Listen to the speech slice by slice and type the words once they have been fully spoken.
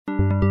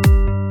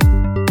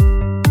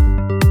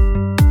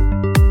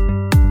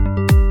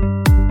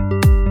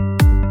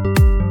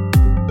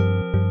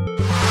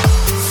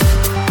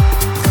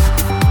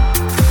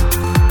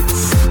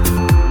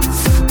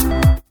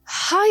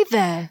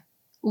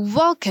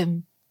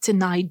Welcome to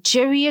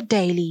Nigeria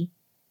Daily.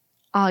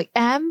 I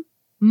am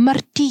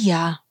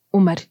Martia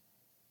Umar.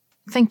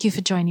 Thank you for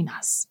joining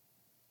us.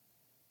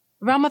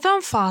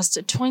 Ramadan fast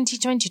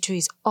 2022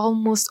 is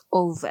almost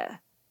over.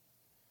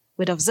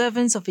 With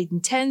observance of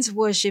intense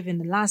worship in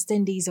the last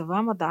 10 days of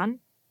Ramadan,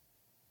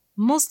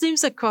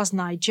 Muslims across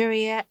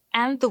Nigeria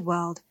and the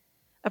world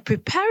are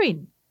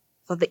preparing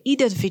for the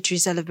Eid el Fitr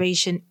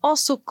celebration,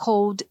 also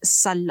called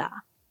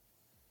Sallah.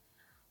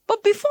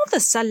 But before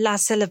the Sallah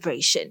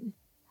celebration,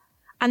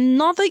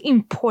 another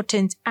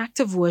important act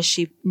of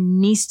worship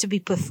needs to be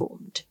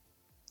performed.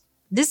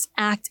 This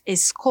act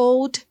is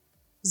called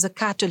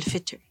Zakatul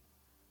Fitr,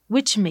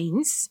 which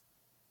means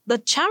the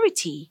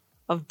charity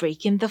of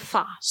breaking the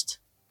fast.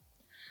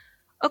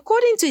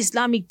 According to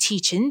Islamic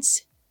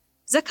teachings,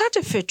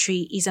 Zakatul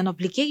Fitr is an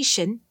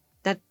obligation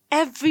that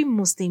every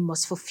Muslim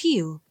must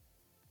fulfill.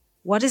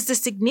 What is the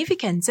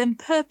significance and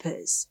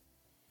purpose?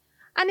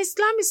 An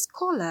Islamic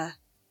scholar,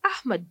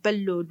 Ahmad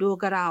Bello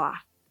Dogarawa,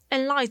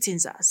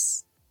 enlightens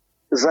us.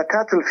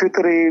 Zakatul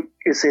Fitr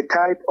is a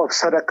type of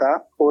sadaqah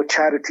or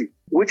charity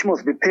which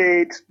must be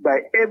paid by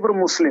every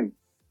Muslim,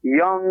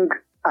 young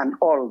and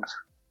old,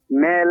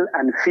 male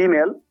and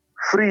female,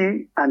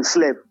 free and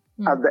slave,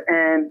 at the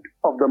end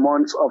of the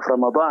month of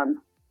Ramadan,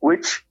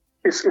 which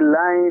is in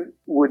line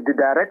with the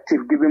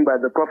directive given by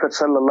the Prophet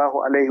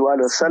sallallahu alaihi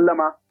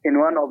wasallam in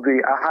one of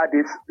the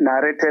ahadith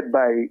narrated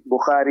by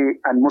Bukhari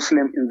and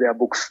Muslim in their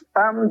books.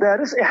 There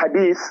is a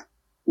hadith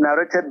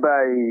narrated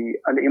by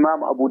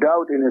Al-Imam Abu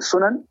Dawud in his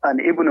Sunan and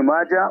Ibn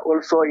Majah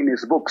also in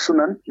his book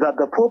Sunan, that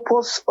the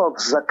purpose of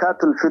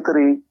Zakatul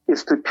Fitr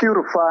is to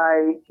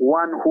purify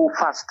one who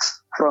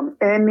fasts from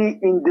any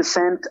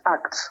indecent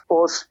act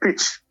or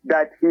speech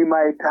that he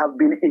might have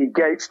been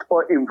engaged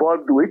or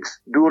involved with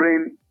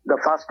during the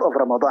fast of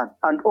Ramadan,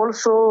 and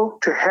also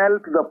to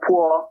help the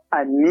poor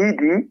and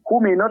needy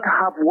who may not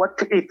have what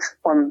to eat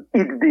on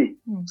Eid day.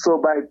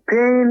 So by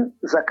paying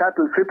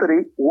Zakatul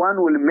Fitr,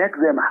 one will make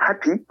them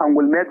happy and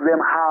will make them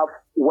have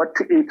what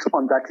to eat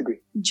on that day.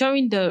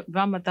 During the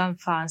Ramadan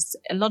fast,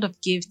 a lot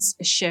of gifts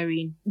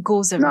sharing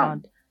goes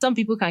around. Some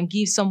people can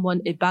give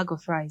someone a bag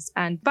of rice,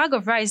 and bag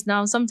of rice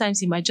now,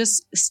 sometimes it might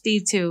just stay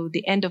till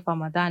the end of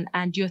Ramadan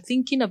and you're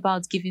thinking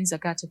about giving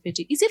Zakatul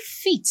Fitr. Is it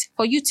fit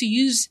for you to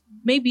use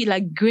maybe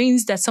like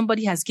grains that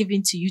somebody has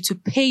given to you to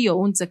pay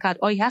your own Zakat,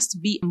 or it has to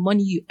be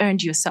money you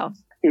earned yourself?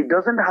 It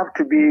doesn't have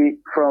to be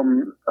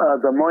from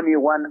the money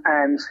one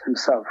earns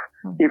himself.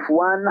 If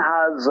one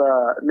has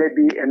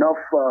maybe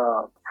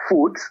enough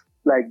food,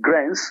 like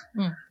grains,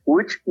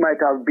 which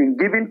might have been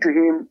given to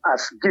him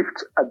as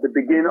gift at the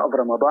beginning of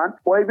Ramadan,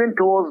 or even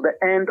towards the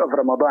end of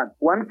Ramadan,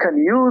 one can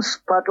use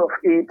part of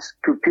it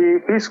to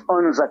pay his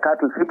own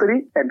Zakatul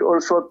Fitr and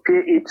also pay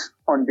it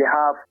on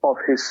behalf of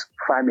his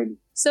family.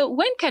 So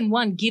when can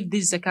one give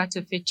this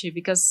Zakatul Fitr?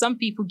 Because some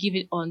people give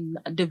it on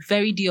the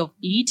very day of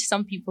Eid,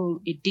 some people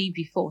a day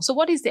before. So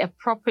what is the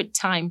appropriate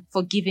time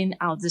for giving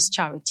out this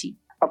charity?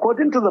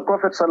 According to the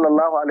Prophet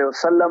sallallahu alaihi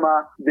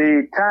wasallam,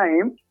 the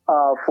time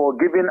for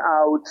giving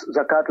out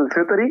Zakatul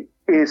Fitr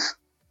is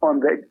on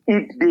the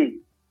Eid day,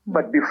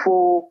 but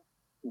before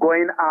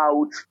going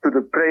out to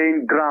the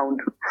praying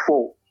ground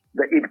for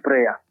the Eid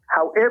prayer.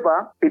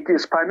 However, it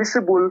is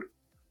permissible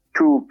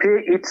to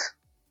pay it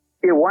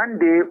a 1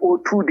 day or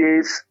 2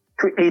 days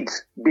to Eid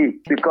day,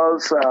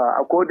 because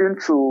according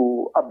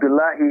to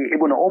Abdullah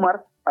ibn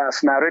Umar,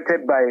 as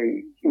narrated by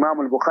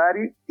Imam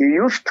al-Bukhari, he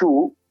used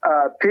to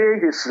pay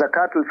his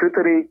Zakatul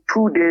Fitr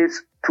 2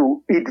 days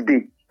to Eid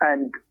day.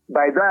 And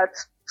by that,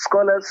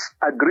 scholars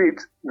agreed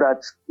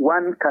that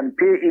one can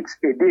pay it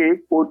a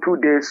day or 2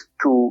 days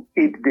to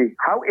Eid day.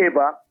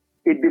 However,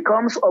 it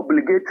becomes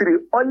obligatory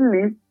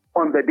only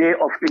on the day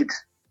of Eid,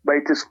 but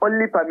it is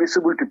only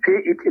permissible to pay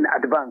it in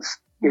advance,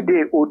 a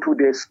day or 2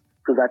 days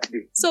to that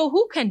day. So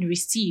who can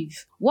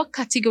receive? What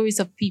categories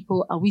of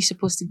people are we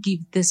supposed to give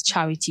this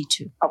charity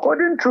to?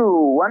 According to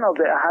one of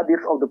the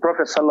hadith of the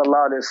Prophet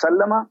sallallahu alaihi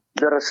wasallam,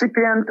 the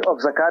recipient of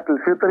Zakatul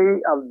Fitr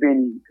have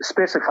been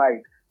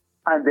specified,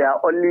 and there are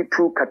only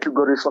 2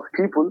 categories of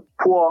people,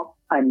 poor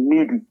and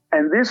needy.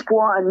 And these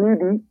poor and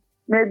needy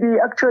may be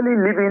actually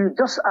living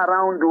just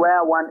around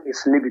where one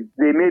is living.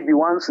 They may be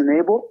one's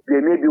neighbor, they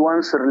may be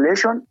one's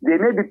relation,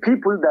 they may be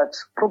people that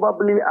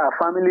probably are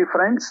family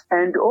friends,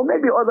 and or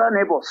maybe other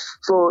neighbors.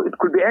 So it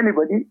could be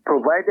anybody,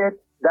 provided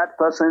that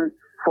person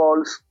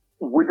falls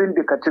within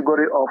the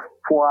category of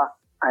poor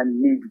and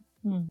needy.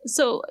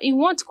 So in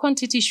what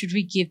quantity should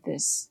we give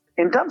this?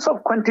 In terms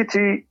of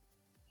quantity,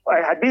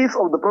 a hadith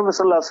of the Prophet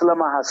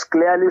ﷺ has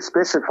clearly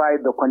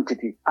specified the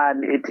quantity,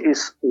 and it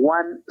is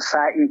 1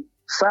 sa'i.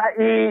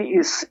 Sa'i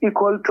is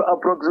equal to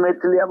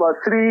approximately about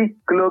 3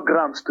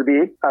 kilograms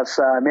today, as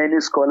many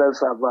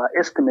scholars have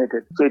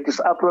estimated. So it is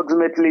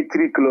approximately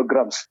 3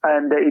 kilograms,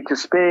 and it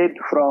is paid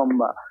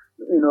from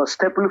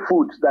staple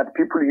foods that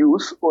people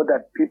use or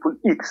that people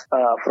eat,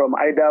 from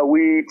either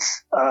wheat,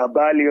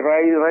 barley,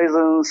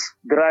 raisins,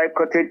 dry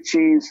cottage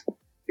cheese,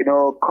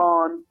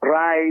 corn,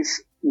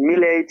 rice,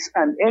 millets,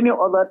 and any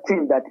other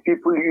thing that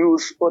people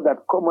use or that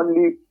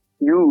commonly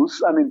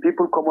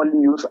people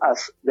commonly use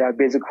as their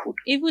basic food.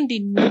 Even the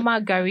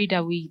normal gari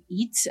that we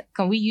eat,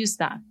 can we use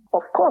that?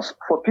 Of course,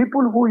 for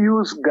people who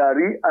use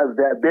gari as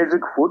their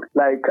basic food,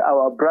 like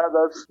our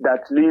brothers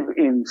that live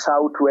in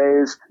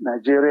Southwest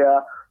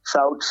Nigeria,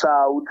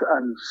 South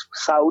and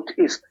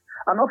Southeast,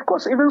 and of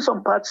course, even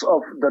some parts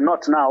of the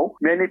North now,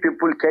 many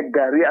people take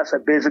gari as a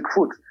basic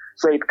food.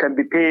 So it can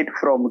be paid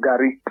from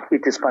gari.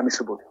 It is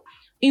permissible.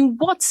 In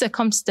what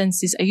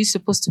circumstances are you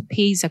supposed to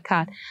pay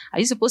zakat? Are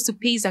you supposed to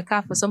pay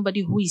zakat for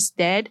somebody who is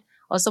dead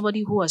or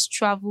somebody who has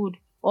traveled?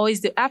 Or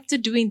after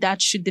doing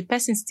that, should the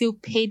person still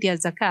pay their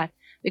zakat?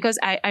 Because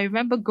I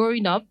remember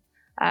growing up,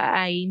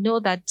 I know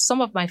that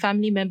some of my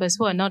family members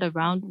who are not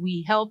around,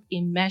 we help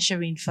in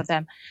measuring for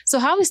them. So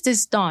how is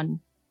this done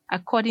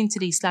according to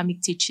the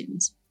Islamic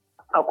teachings?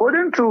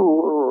 According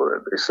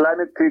to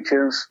Islamic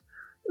teachings,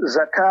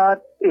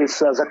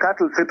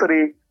 Zakatul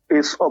Fitr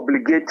is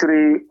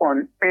obligatory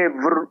on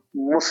every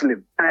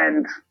Muslim,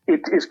 and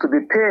it is to be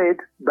paid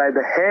by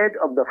the head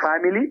of the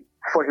family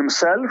for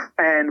himself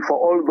and for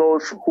all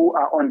those who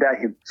are under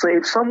him. So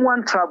if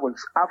someone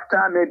travels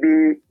after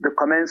maybe the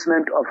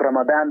commencement of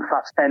Ramadan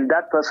fast, and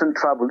that person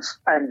travels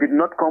and did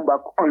not come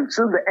back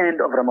until the end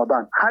of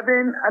Ramadan,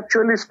 having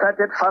actually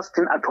started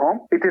fasting at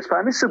home, it is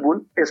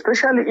permissible,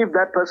 especially if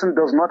that person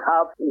does not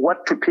have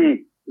what to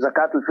pay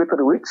Zakatul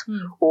Fitr with,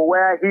 or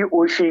where he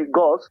or she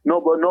goes, no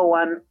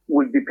one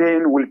will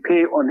pay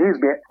on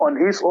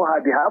his or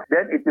her behalf.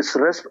 Then it is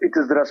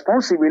the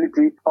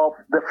responsibility of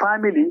the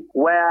family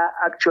where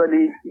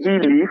actually he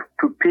lives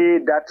to pay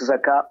that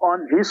zakah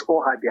on his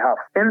or her behalf.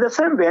 In the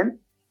same vein,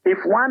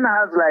 if one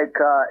has like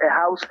a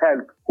house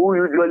help who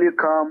usually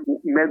come,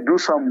 do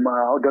some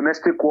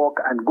domestic work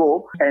and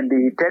go, and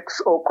he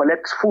takes or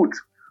collects food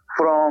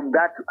from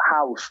that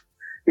house,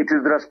 it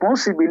is the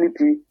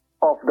responsibility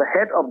of the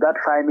head of that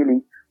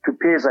family to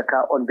pay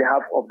zakah on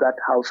behalf of that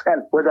house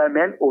help, whether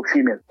male or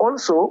female.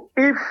 Also,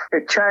 if a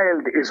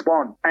child is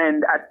born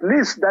and at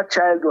least that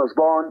child was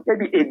born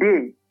maybe a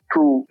day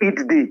to Eid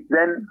day,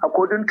 then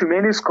according to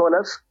many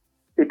scholars,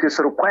 it is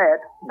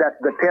required that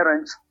the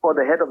parents or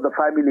the head of the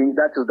family,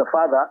 that is the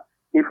father,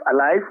 if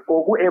alive,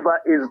 or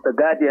whoever is the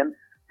guardian,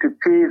 to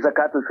pay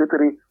Zakatul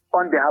Fitr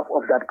on behalf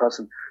of that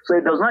person. So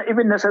it does not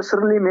even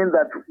necessarily mean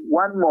that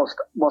one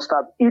must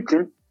have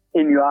eaten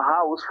in your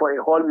house for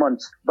a whole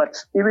month, but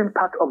even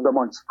part of the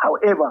month.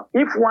 However,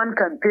 if one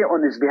can pay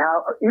on his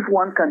behalf, if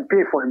one can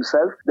pay for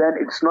himself, then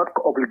it's not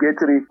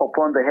obligatory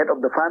upon the head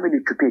of the family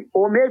to pay.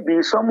 Or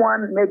maybe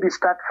someone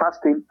start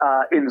fasting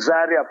in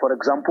Zaria, for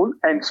example,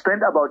 and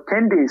spend about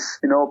 10 days,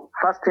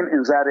 fasting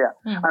in Zaria,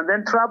 and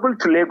then travel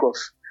to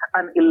Lagos.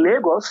 And in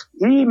Lagos,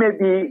 he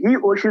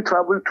or she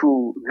traveled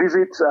to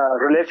visit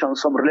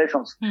some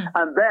relations,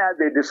 and there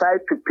they decide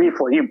to pay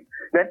for him.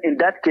 Then in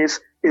that case,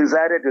 in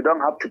Zaire, they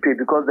don't have to pay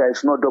because there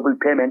is no double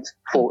payment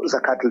for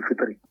Zakatul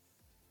Fitr.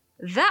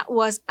 That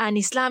was an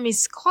Islamic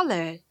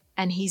scholar,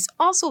 and he's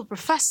also a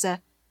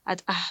professor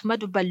at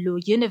Ahmadu Bello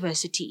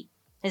University.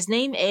 His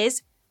name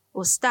is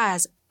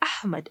Ustaz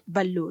Ahmad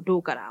Bello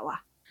Dogarawa.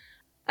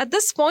 At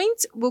this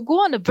point, we'll go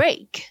on a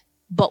break,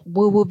 but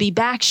we will be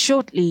back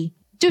shortly.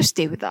 Do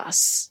stay with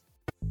us.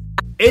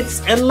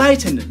 It's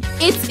enlightening.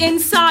 It's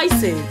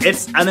incisive.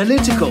 It's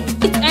analytical.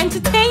 It's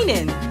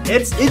entertaining.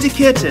 It's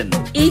educating.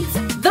 It's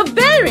The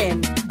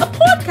Bearing, a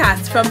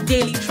podcast from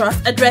Daily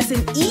Trust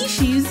addressing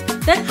issues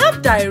that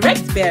have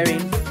direct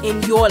bearing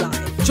in your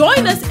life.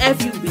 Join us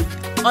every week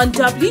on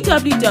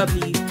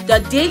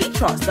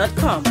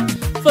www.dailytrust.com.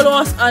 Follow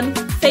us on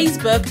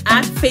Facebook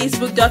at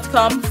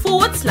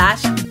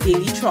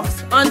facebook.com/Daily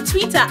Trust, on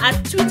Twitter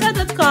at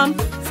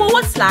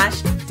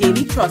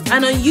twitter.com/Daily Trust,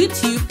 and on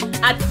YouTube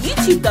at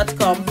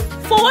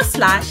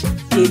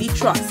youtube.com/Daily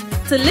Trust.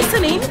 To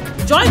listen in,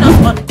 join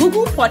us on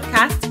Google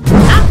Podcast,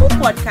 Apple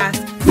Podcast,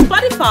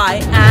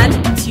 Spotify, and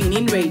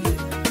TuneIn Radio.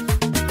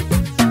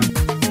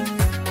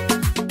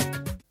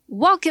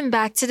 Welcome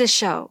back to the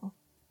show.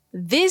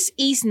 This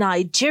is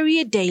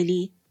Nigeria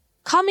Daily,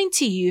 coming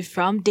to you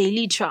from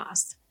Daily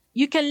Trust.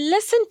 You can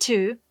listen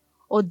to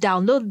or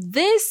download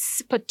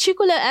this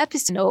particular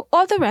episode or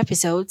other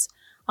episodes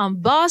on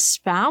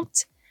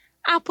Buzzsprout,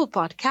 Apple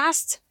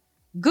Podcast,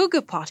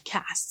 Google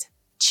Podcast,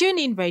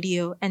 TuneIn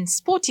Radio, and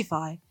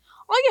Spotify.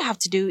 All you have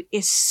to do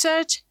is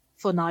search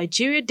for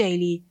Nigeria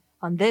Daily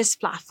on these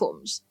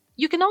platforms.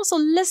 You can also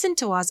listen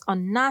to us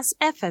on NAS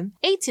FM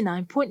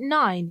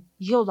 89.9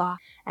 Yola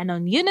and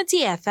on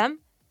Unity FM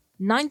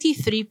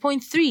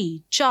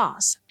 93.3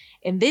 Jos.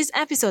 In this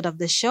episode of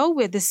the show,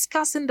 we're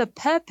discussing the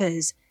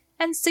purpose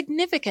and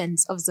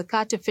significance of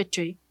Zakatul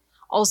Fitr,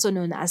 also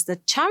known as the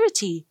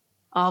charity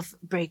of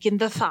breaking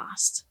the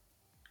fast.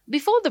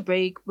 Before the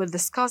break, we'll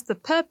discuss the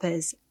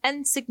purpose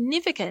and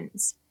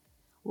significance.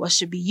 What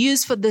should be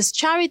used for this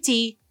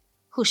charity,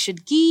 who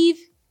should give,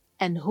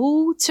 and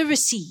who to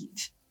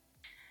receive.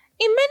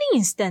 In many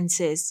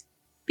instances,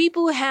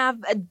 people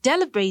have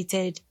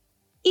deliberated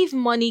if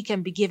money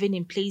can be given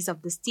in place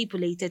of the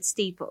stipulated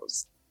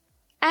staples.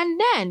 And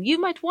then you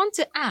might want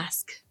to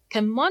ask,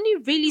 can money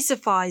really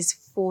suffice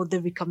for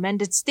the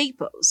recommended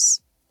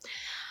staples?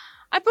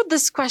 I put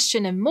this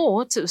question and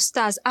more to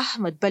Ustaz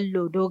Ahmad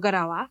Bello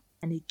Dogarawa,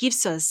 and he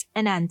gives us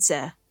an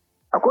answer.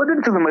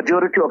 According to the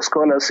majority of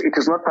scholars, it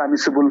is not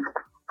permissible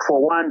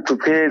for one to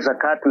pay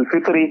Zakatul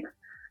Fitr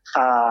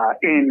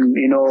in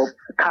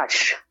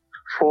cash,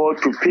 or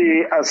to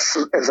pay as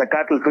a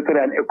Zakatul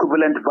Fitr an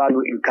equivalent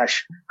value in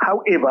cash.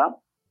 However,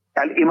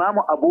 Al-Imam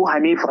Abu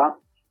Hanifa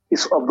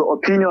is of the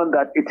opinion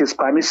that it is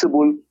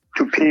permissible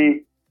to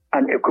pay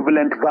an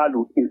equivalent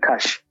value in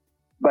cash.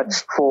 But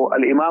for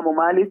Al-Imam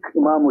Malik,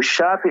 Imam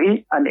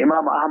Shafi'i, and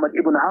Imam Ahmad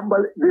ibn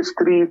Hanbal, these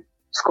three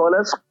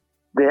scholars,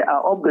 they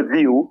are of the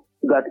view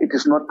that it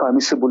is not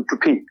permissible to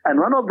pay. And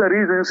one of the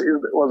reasons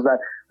was that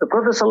the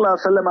Prophet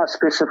ﷺ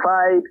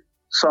specified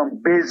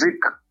some basic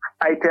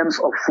items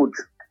of food.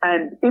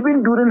 And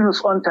even during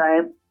his own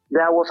time,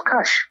 there was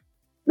cash,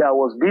 there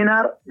was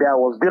dinar, there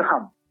was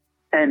dirham.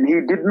 And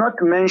he did not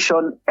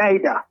mention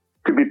either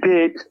to be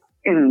paid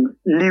in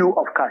lieu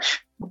of cash.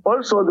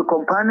 Also, the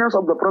companions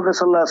of the Prophet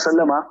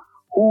ﷺ,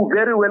 who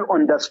very well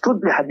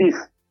understood the hadith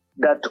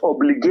that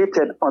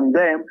obligated on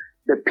them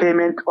the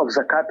payment of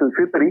Zakatul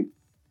Fitr,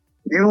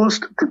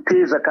 used to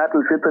pay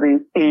Zakatul Fitr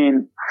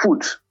in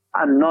food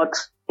and not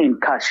in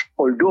cash.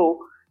 Although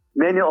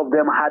many of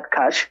them had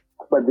cash,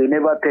 but they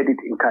never paid it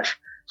in cash.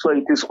 So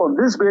it is on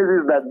this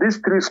basis that these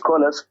three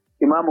scholars,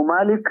 Imam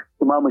Malik,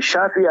 Imam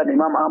Shafi, and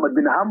Imam Ahmad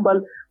bin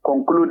Hanbal,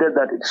 concluded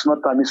that it is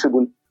not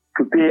permissible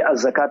to pay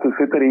as Zakatul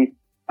Fitr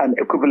an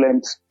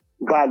equivalent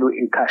value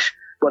in cash.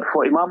 But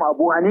for Imam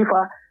Abu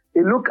Hanifa,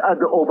 he looked at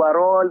the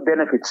overall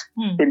benefits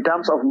in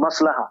terms of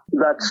maslaha,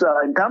 that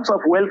in terms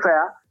of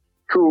welfare,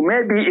 to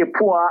maybe a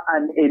poor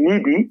and a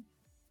needy,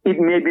 it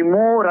may be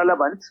more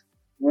relevant,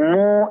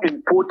 more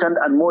important,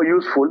 and more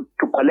useful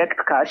to collect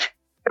cash,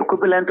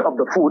 equivalent of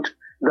the food,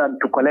 than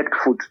to collect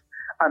food.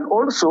 And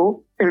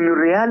also, in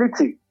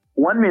reality,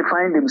 one may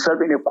find himself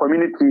in a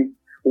community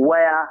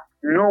where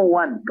no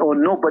one or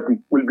nobody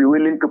will be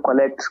willing to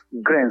collect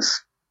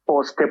grains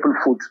or staple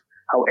food.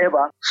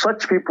 However,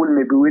 such people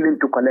may be willing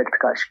to collect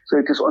cash. So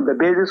it is on the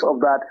basis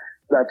of that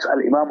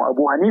Al-Imam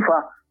Abu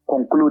Hanifa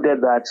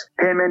concluded that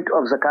payment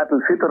of Zakatul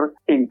Fitr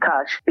in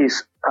cash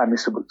is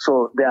permissible.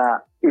 So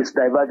there is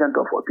divergence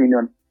of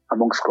opinion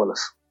among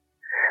scholars.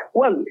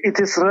 Well, it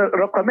is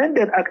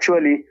recommended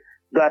actually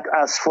that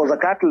as for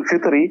Zakatul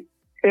Fitr,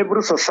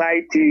 every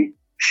society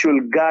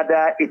should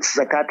gather its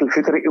Zakatul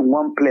Fitr in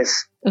one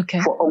place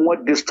for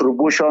onward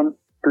distribution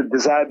to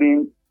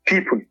deserving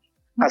people,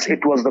 as it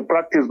was the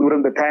practice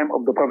during the time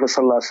of the Prophet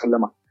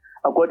ﷺ.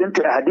 According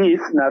to a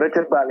hadith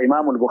narrated by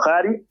Imam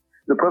al-Bukhari,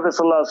 the Prophet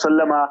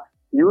ﷺ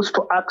used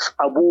to ask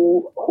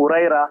Abu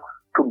Huraira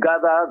to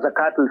gather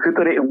Zakatul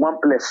Fitr in one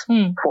place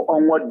for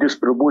onward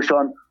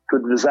distribution to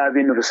the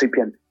deserving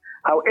recipient.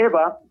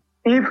 However,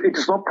 if it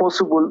is not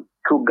possible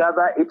to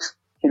gather it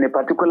in a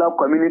particular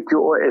community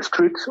or a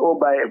street or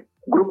by a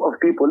group of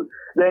people,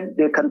 then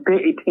they can pay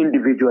it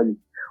individually.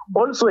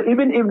 Also,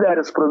 even if there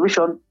is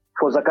provision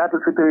for Zakatul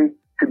Fitr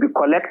to be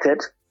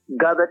collected,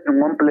 gathered in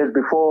one place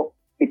before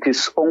it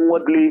is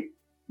onwardly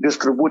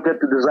distributed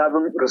to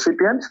deserving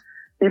recipients,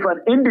 if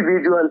an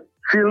individual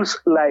feels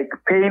like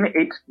paying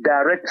it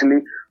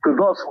directly to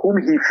those whom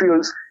he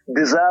feels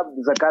deserve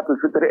Zakatul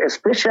Fitr,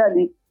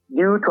 especially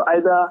due to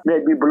either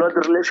maybe blood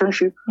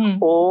relationship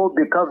or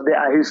because they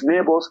are his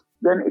neighbors,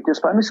 then it is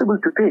permissible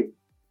to pay.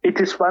 It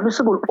is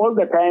permissible all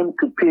the time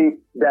to pay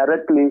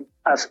directly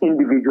as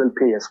individual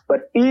payers.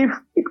 But if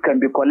it can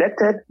be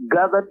collected,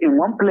 gathered in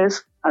one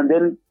place, and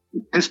then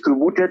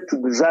distributed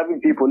to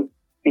deserving people,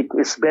 it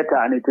is better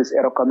and it is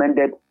a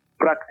recommended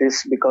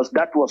practice, because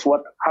that was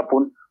what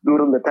happened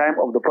during the time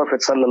of the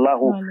Prophet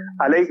sallallahu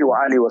alaihi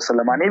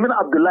wasallam. And even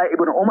Abdullah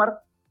ibn Umar,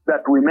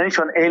 that we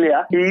mentioned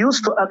earlier, he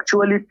used to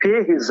actually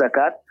pay his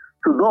zakat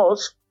to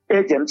those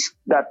agents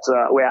that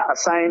were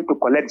assigned to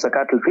collect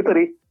Zakatul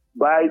Fitr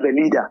by the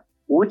leader,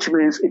 which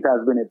means it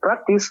has been a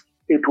practice.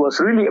 It was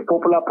really a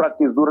popular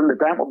practice during the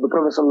time of the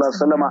Prophet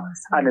ﷺ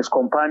and his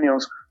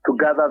companions to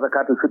gather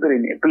Zakatul Fitr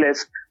in a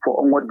place for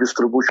onward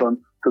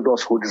distribution to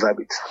those who deserve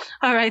it.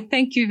 All right,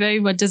 thank you very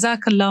much.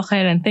 Jazakallah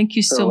khairan. Thank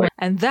you so much.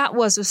 And that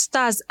was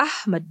Ustaz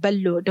Ahmad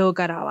Bello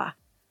Dogarawa,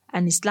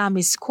 an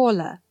Islamic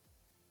scholar.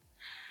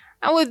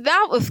 And with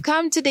that, we've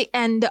come to the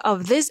end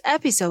of this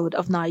episode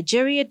of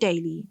Nigeria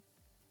Daily.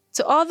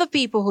 To all the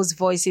people whose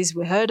voices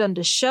we heard on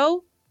the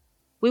show,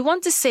 we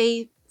want to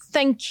say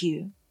thank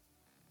you.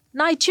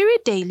 Nigeria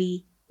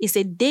Daily is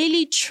a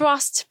Daily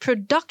Trust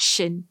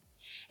production.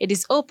 It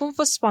is open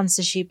for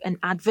sponsorship and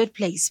advert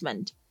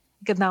placement.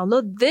 You can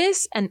download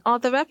this and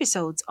other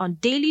episodes on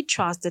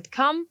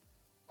dailytrust.com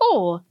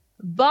or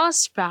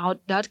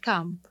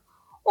buzzsprout.com,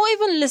 or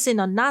even listen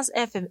on Nas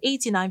FM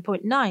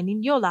 89.9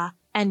 in Yola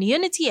and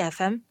Unity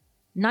FM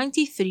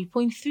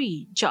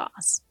 93.3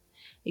 Jos.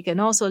 You can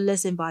also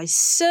listen by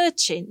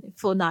searching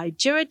for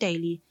Nigeria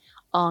Daily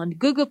on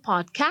Google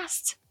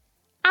Podcasts,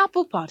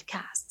 Apple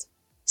Podcasts,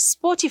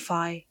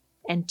 Spotify,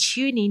 and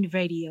TuneIn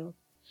Radio.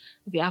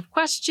 If you have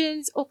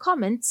questions or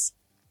comments,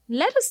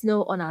 let us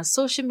know on our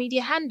social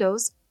media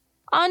handles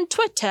on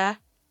Twitter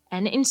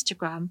and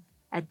Instagram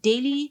at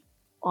daily_trust.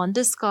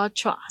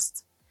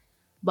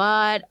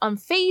 But on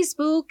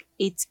Facebook,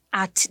 it's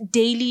at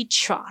Daily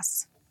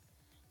Trust.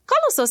 Call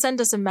us or send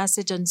us a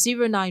message on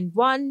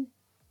 091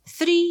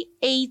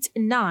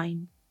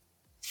 389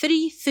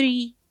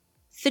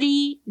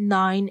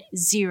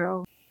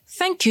 33390.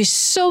 Thank you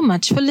so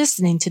much for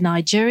listening to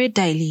Nigeria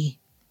Daily.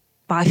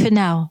 Bye for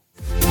now.